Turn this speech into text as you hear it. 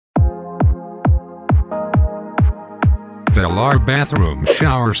Velar Bathroom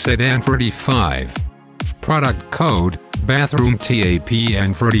Shower Set N45. Product code, Bathroom TAP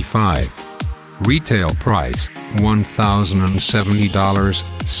N45. Retail price,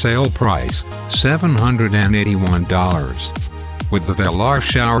 $1,070. Sale price, $781. With the Velar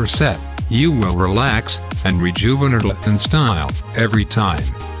Shower Set, you will relax and rejuvenate in style every time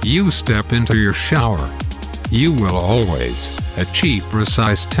you step into your shower. You will always achieve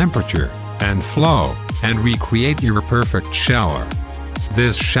precise temperature and flow and recreate your perfect shower.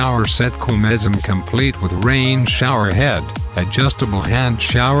 This shower set comes complete with rain shower head, adjustable hand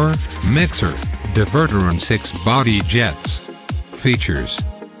shower, mixer, diverter and 6 body jets. Features: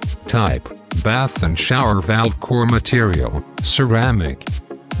 type, bath and shower valve core material, ceramic.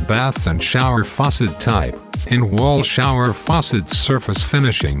 Bath and shower faucet type, in-wall shower faucets surface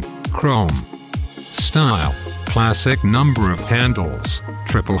finishing, chrome. Style, classic number of handles,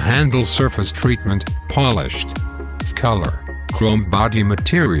 triple handle surface treatment, polished. Color, chrome body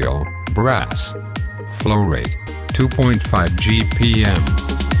material, brass. Flow rate, 2.5 GPM.